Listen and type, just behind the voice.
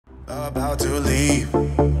About to leave,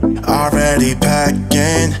 already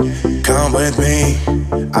packing. Come with me,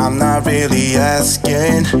 I'm not really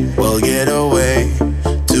asking. We'll get away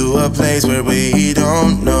to a place where we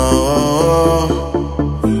don't know.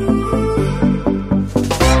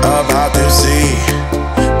 About to see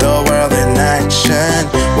the world in action,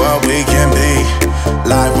 what we can be,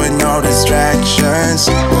 life with no distractions.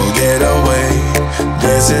 We'll get away,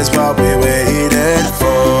 this is what we waited for.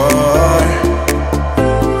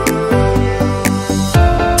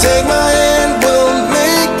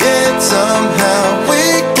 Somehow we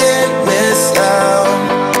can't miss out.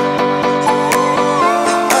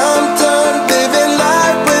 I'm done living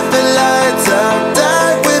life with the lights out,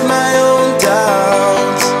 die with my own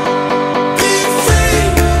doubts. Be free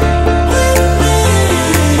with me.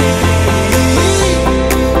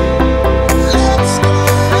 Let's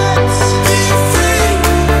be free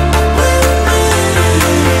with me.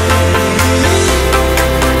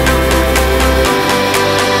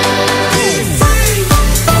 Be free.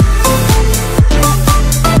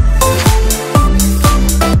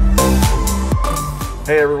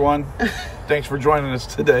 Hey everyone, thanks for joining us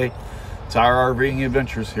today. It's our RVing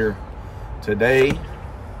adventures here. Today,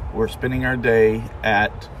 we're spending our day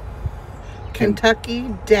at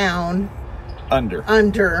Kentucky Down Under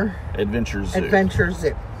Adventure Zoo. Adventure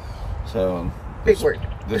Zoo. So, Big word.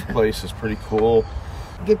 This place is pretty cool.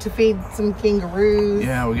 Get to feed some kangaroos.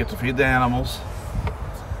 Yeah, we get to feed the animals.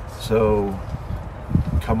 So,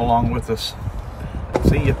 come along with us.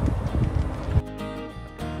 See ya.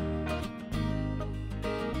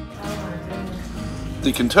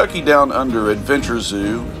 The Kentucky Down Under Adventure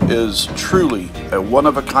Zoo is truly a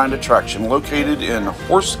one-of-a-kind attraction located in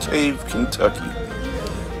Horse Cave, Kentucky.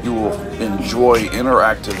 You will enjoy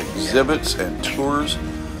interactive exhibits and tours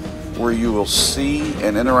where you will see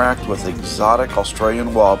and interact with exotic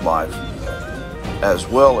Australian wildlife, as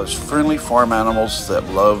well as friendly farm animals that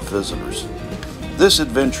love visitors. This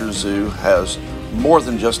adventure zoo has more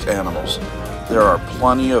than just animals. There are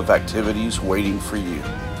plenty of activities waiting for you.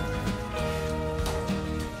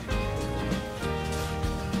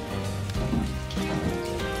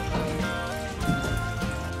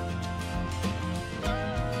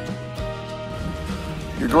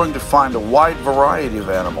 You're going to find a wide variety of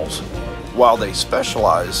animals. While they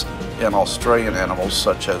specialize in Australian animals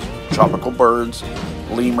such as tropical birds,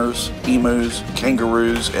 lemurs, emus,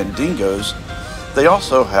 kangaroos, and dingoes, they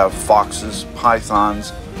also have foxes,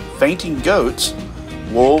 pythons, fainting goats,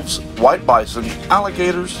 wolves, white bison,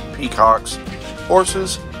 alligators, peacocks,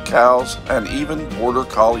 horses, cows, and even border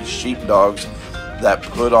collie sheepdogs that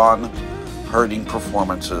put on herding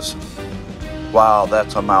performances. Wow,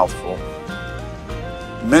 that's a mouthful.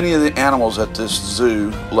 Many of the animals at this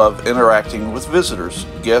zoo love interacting with visitors.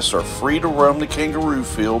 Guests are free to roam the kangaroo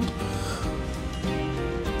field,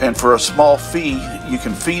 and for a small fee, you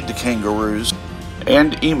can feed the kangaroos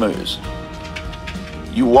and emus.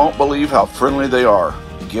 You won't believe how friendly they are.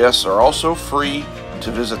 Guests are also free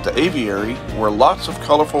to visit the aviary, where lots of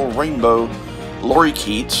colorful rainbow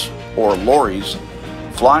lorikeets, or lories,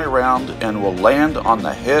 fly around and will land on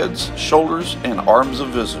the heads, shoulders, and arms of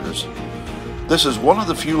visitors. This is one of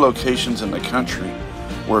the few locations in the country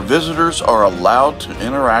where visitors are allowed to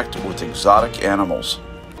interact with exotic animals.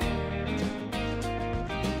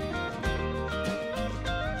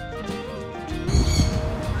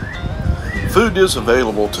 Food is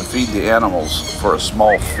available to feed the animals for a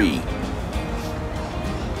small fee.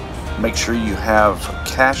 Make sure you have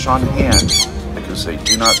cash on hand because they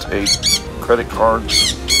do not take credit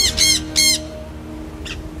cards.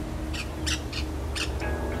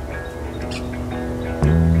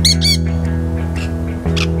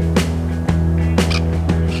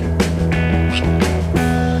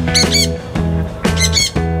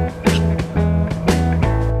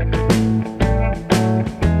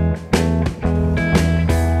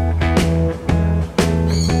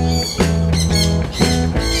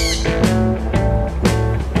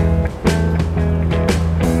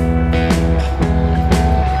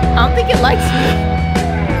 I don't think it likes me.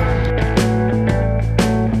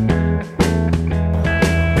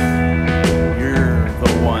 You're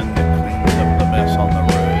the one that cleans up the mess on the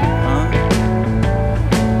road, huh?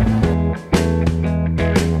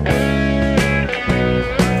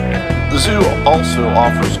 The zoo also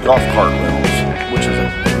offers golf cart rentals, which is a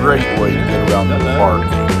great way to get around the park.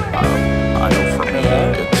 I know for me,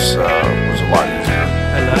 it was a lot easier.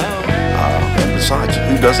 And besides,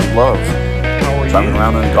 who doesn't love driving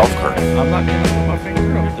around in a golf cart? I'm not going to put my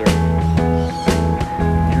finger up there.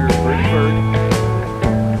 You're a pretty bird.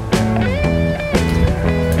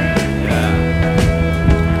 Yeah.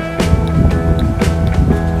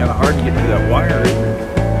 Kind of hard to get through that wire, isn't it?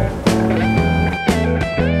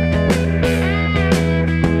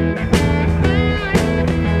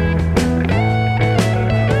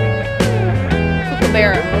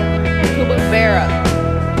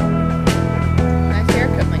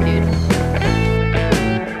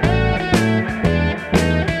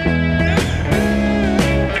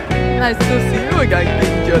 Nice to see you again,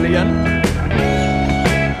 King Julian.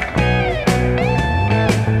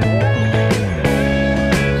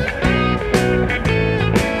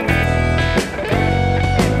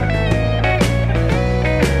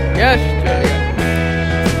 Yes, Julian.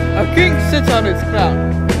 A king sits on his crown.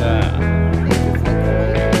 Is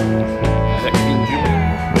that King Julian?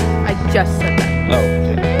 I just said that. Oh,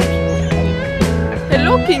 okay.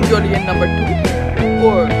 Hello, King Julian number 2.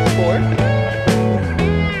 Or 4.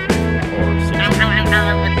 Or 6.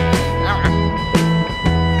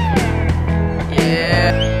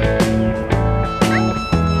 Yeah.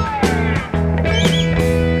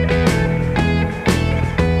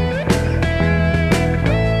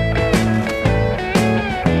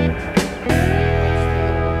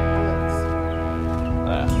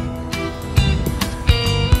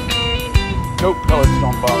 Goat pellets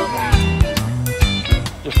don't bother me.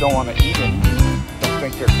 Just don't want to eat them. Don't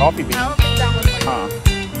think they're coffee beans. I don't think that one might. Huh.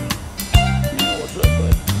 What's up,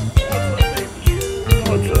 bud? What's up, baby?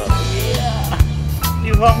 What's up? Yeah.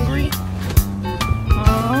 You hungry?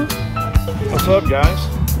 What's up, guys?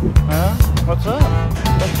 Huh? What's up?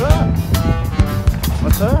 What's up?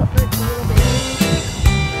 What's up?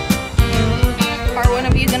 Are one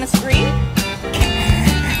of you gonna scream?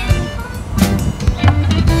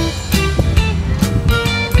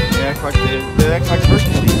 They act like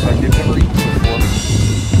turkey things, like they've never eaten before.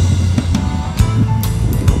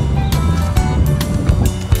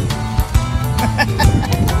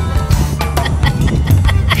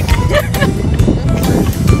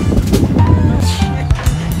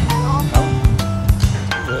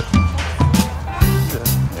 Good. Good.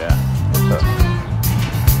 Yeah. What's up?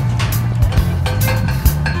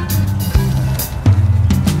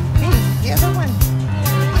 The other one.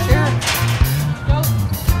 Sure.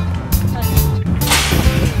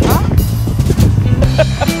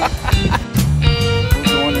 We're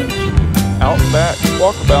going into Outback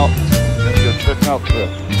Walkabout. Let's go check out the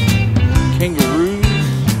kangaroos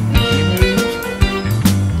and emus.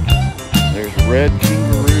 There's red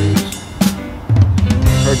kangaroos.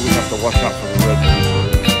 Heard we have to watch out for the red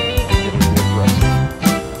kangaroos. They're getting aggressive.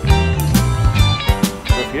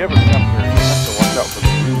 So if you ever come here, you have to watch out for the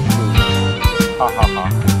green food. Ha ha ha.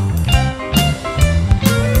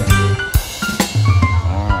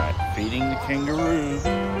 Alright, feeding the kangaroo.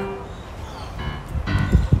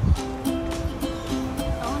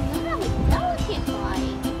 Oh, you have a delicate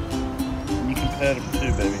bite. You can pet him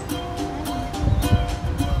too, baby.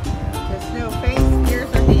 There's no face, ears,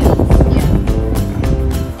 or hands.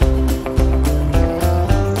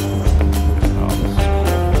 Oh, this is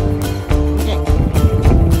Okay.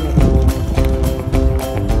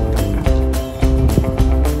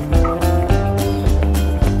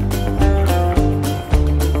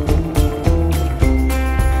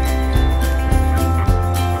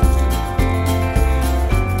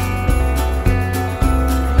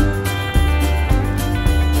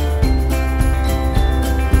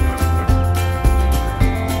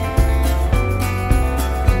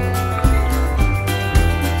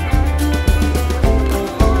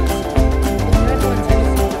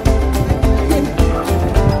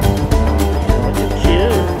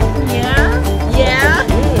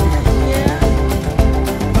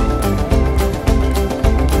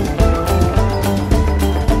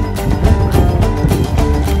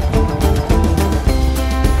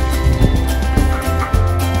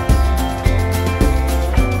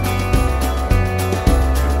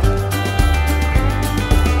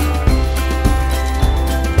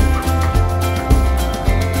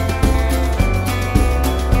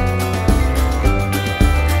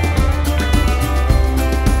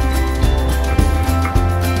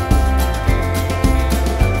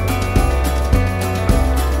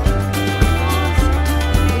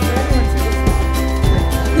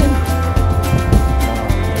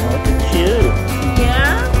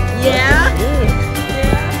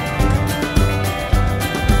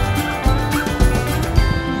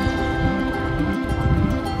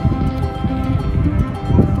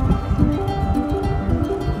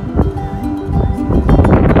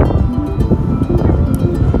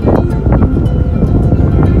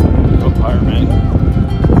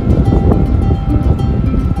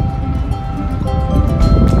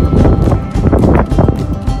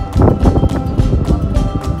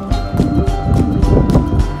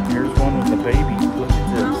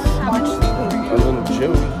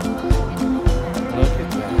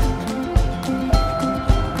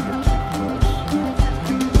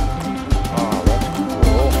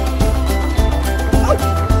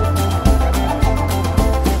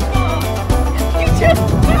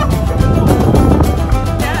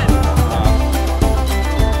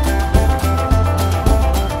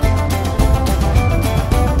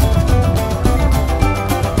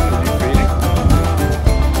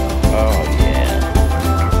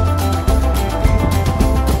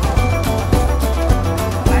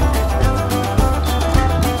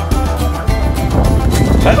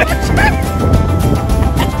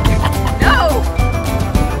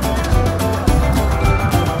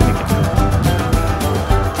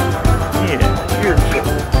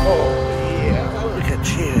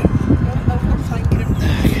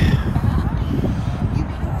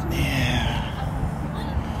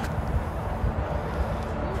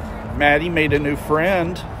 Maddie made a new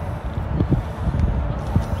friend.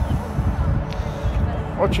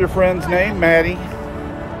 What's your friend's name, Maddie?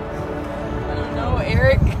 I don't know,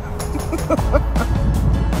 Eric.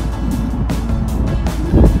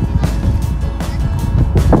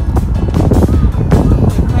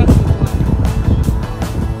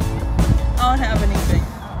 I don't have anything.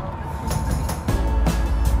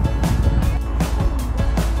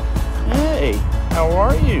 Hey, how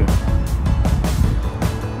are you?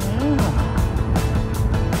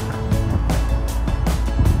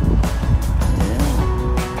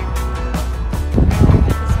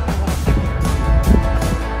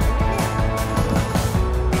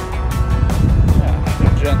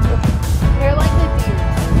 Gentle. They're like the deer.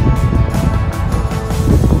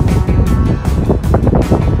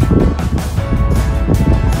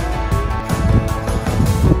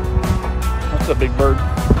 What's up, big bird?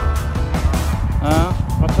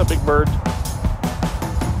 What's up, big bird?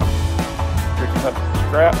 Picking up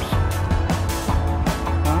scraps?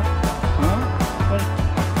 What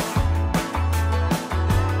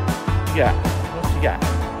you got? What you got?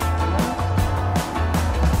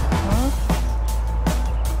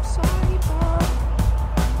 Sorry, Bob.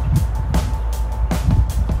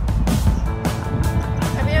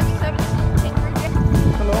 Have you ever seen kangaroo deer?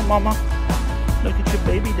 Hello, Mama. Look at your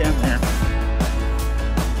baby down there.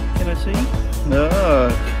 Can I see? Look.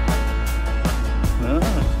 Look.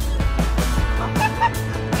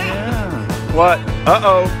 Yeah. What?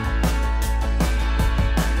 Uh-oh.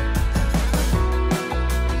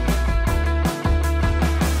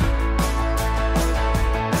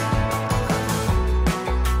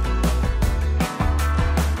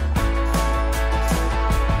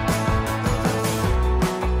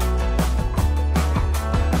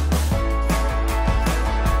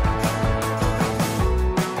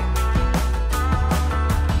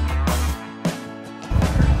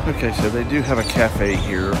 Okay, so they do have a cafe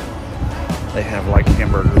here. They have like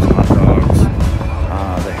hamburgers, hot dogs.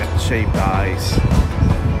 They have shaved ice,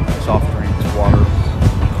 soft drinks, water,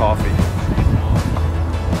 coffee.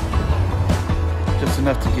 Just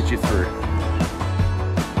enough to get you through.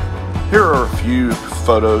 Here are a few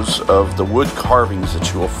photos of the wood carvings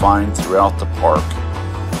that you will find throughout the park.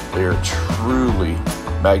 They are truly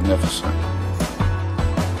magnificent.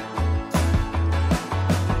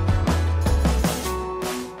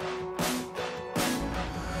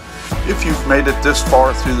 If you've made it this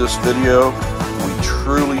far through this video, we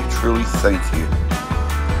truly thank you.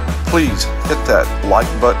 Please hit that like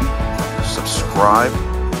button, subscribe,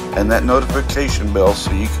 and that notification bell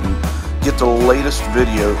so you can get the latest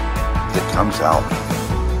video that comes out.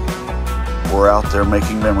 We're out there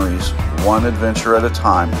making memories, one adventure at a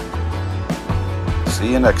time.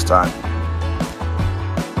 See you next time.